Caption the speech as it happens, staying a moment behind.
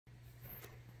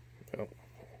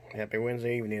Happy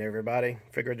Wednesday evening, everybody.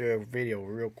 Figured I'd do a video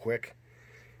real quick.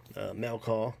 Mail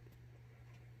call.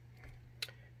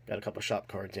 Got a couple shop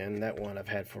cards in. That one I've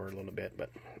had for a little bit, but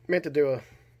meant to do a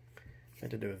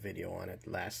video on it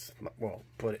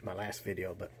put it in my last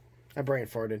video, but I brain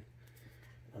farted.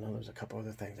 I know there's a couple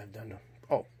other things I've done.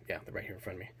 Oh, yeah, they're right here in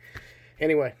front of me.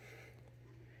 Anyway,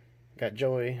 got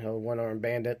Joey, a one-armed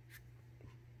bandit.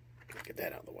 Get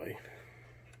that out of the way.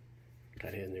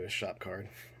 Got his newest shop card.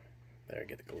 There,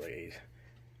 get the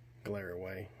glare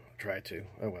away. Try to.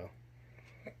 Oh well.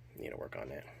 Need to work on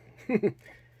that.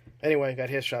 Anyway, got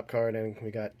his shop card, and we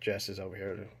got Jess's over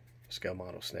here, the scale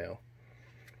model snail.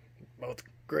 Both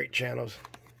great channels,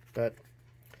 but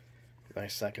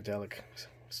nice psychedelic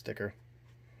sticker.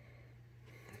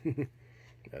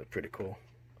 That's pretty cool.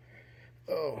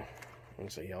 Oh,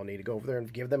 so y'all need to go over there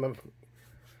and give them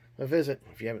a visit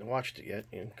if you haven't watched it yet,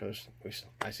 because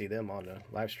I see them on the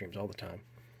live streams all the time.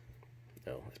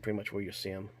 So that's pretty much where you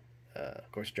see them.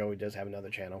 Of course, Joey does have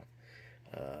another channel,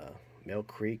 Mill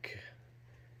Creek.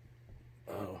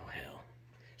 Oh hell,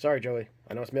 sorry Joey.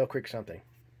 I know it's Mill Creek something.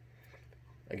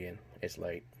 Again, it's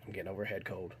late. I'm getting over a head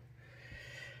cold.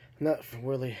 Not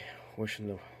really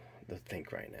wishing to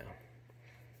think right now.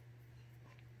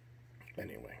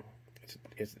 Anyway,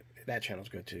 that channel's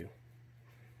good too.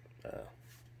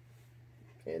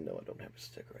 And no, I don't have a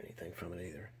sticker or anything from it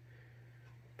either.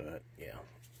 But yeah.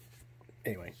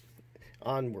 Anyway,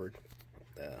 onward.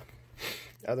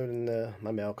 Other than my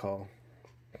mail call,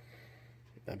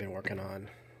 I've been working on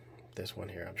this one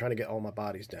here. I'm trying to get all my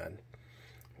bodies done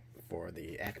for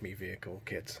the Acme vehicle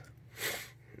kits.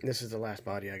 This is the last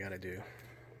body I gotta do.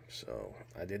 So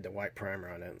I did the white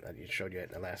primer on it. I showed you it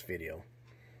in the last video.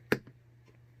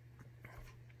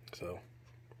 So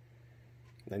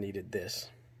I needed this.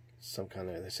 Some kind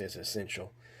of, this is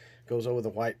essential. Goes over the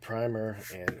white primer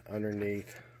and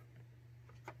underneath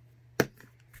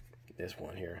this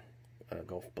one here,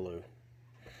 Gulf Blue.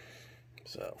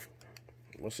 So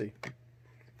we'll see.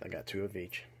 I got 2 of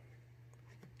each,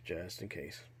 just in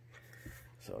case.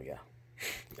 So yeah.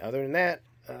 Other than that,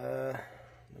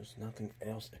 there's nothing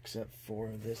else except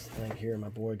for this thing here my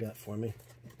boy got for me.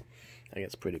 I think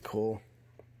it's pretty cool.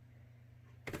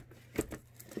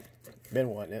 Been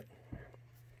wanting it.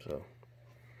 So,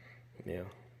 yeah,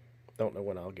 don't know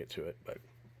when I'll get to it, but,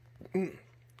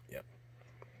 yep,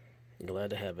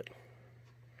 glad to have it.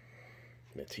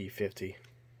 The T50,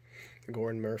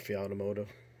 Gordon Murphy Automotive.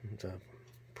 It's a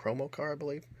promo car, I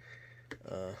believe.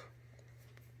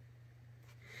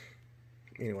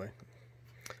 Anyway,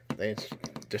 there's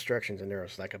instructions in there.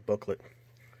 It's like a booklet,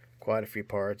 quite a few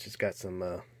parts. It's got some,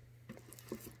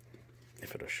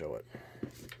 if it'll show it.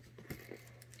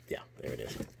 Yeah, there it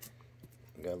is.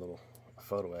 Got a little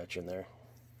photo etch in there.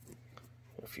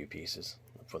 A few pieces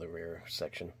for the rear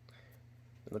section.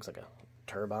 It looks like a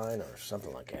turbine or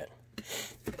something like that.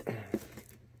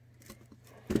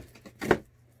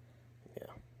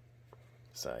 Yeah.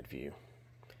 Side view.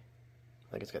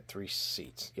 I think it's got 3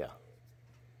 seats. Yeah.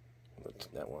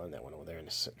 That one over there in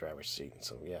the driver's seat.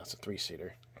 So yeah, it's a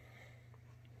 3-seater.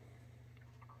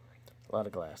 A lot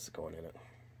of glass going in it.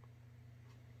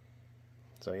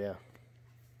 So yeah.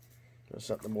 That's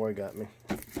something the boy got me.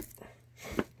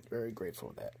 Very grateful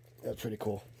for that. That's pretty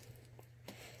cool.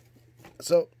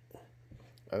 So,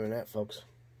 other than that, folks,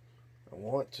 I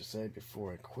want to say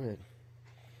before I quit,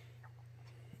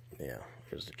 yeah,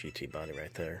 here's the GT body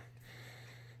right there.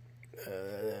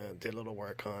 Did a little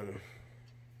work on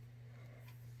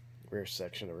rear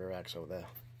section, the rear axle of the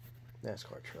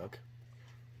NASCAR truck,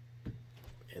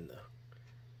 and the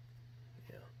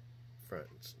front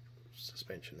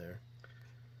suspension there.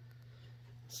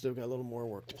 Still got a little more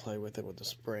work to play with it with the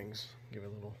springs. Give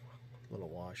it a little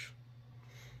wash,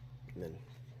 and then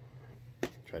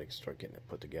try to start getting it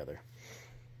put together.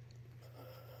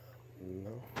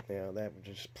 No, yeah, that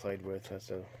we just played with. That's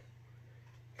a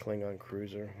Klingon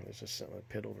cruiser. It's just something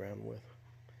I piddled around with.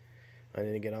 I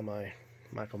need to get on my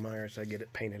Michael Myers. I get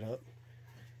it painted up.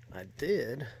 I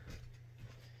did.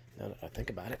 Now that I think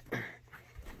about it,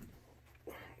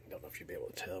 don't know if you'll be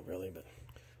able to tell really, but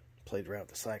played around with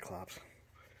the Cyclops.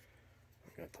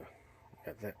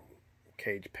 Got that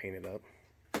cage painted up,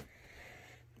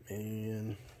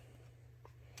 and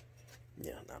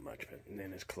yeah, not much of it. And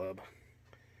then his club,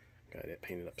 got it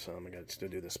painted up some. I got to still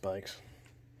do the spikes.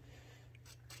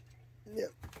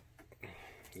 Yep,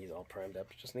 he's all primed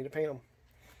up. Just need to paint him.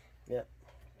 Yep,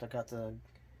 took out the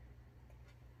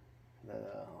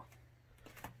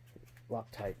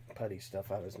Loctite putty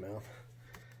stuff out of his mouth.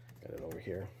 Got it over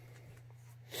here.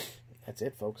 That's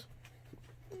it, folks.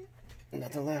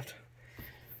 Nothing left.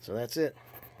 So that's it.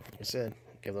 Like I said,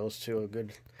 give those 2 a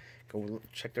good Go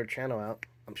check their channel out.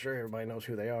 I'm sure everybody knows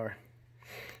who they are.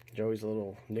 Joey's a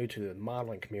little new to the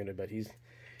modeling community, but he's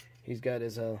got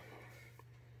his what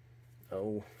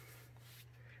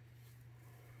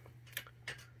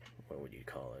would you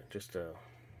call it? Just a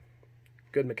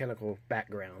good mechanical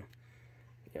background,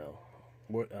 you know,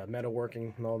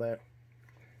 metalworking and all that.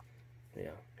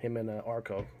 Yeah, him and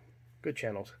Arco, good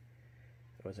channels.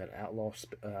 Was that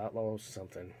Outlaw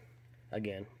something?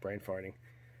 Again, brain farting.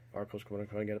 Arco's going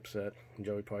to get upset. And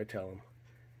Joey probably tell him.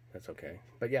 That's okay.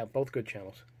 But yeah, both good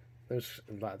channels. There's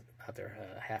a lot out there.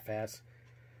 Half-Ass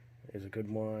is a good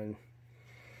one.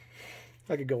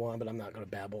 I could go on, but I'm not going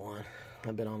to babble on.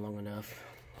 I've been on long enough.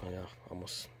 Yeah,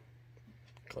 almost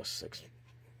close to 6.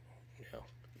 You know,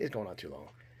 it's going on too long.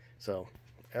 So,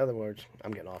 in other words,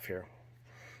 I'm getting off here.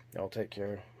 Y'all take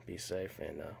care. Be safe,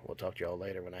 and we'll talk to y'all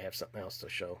later when I have something else to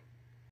show.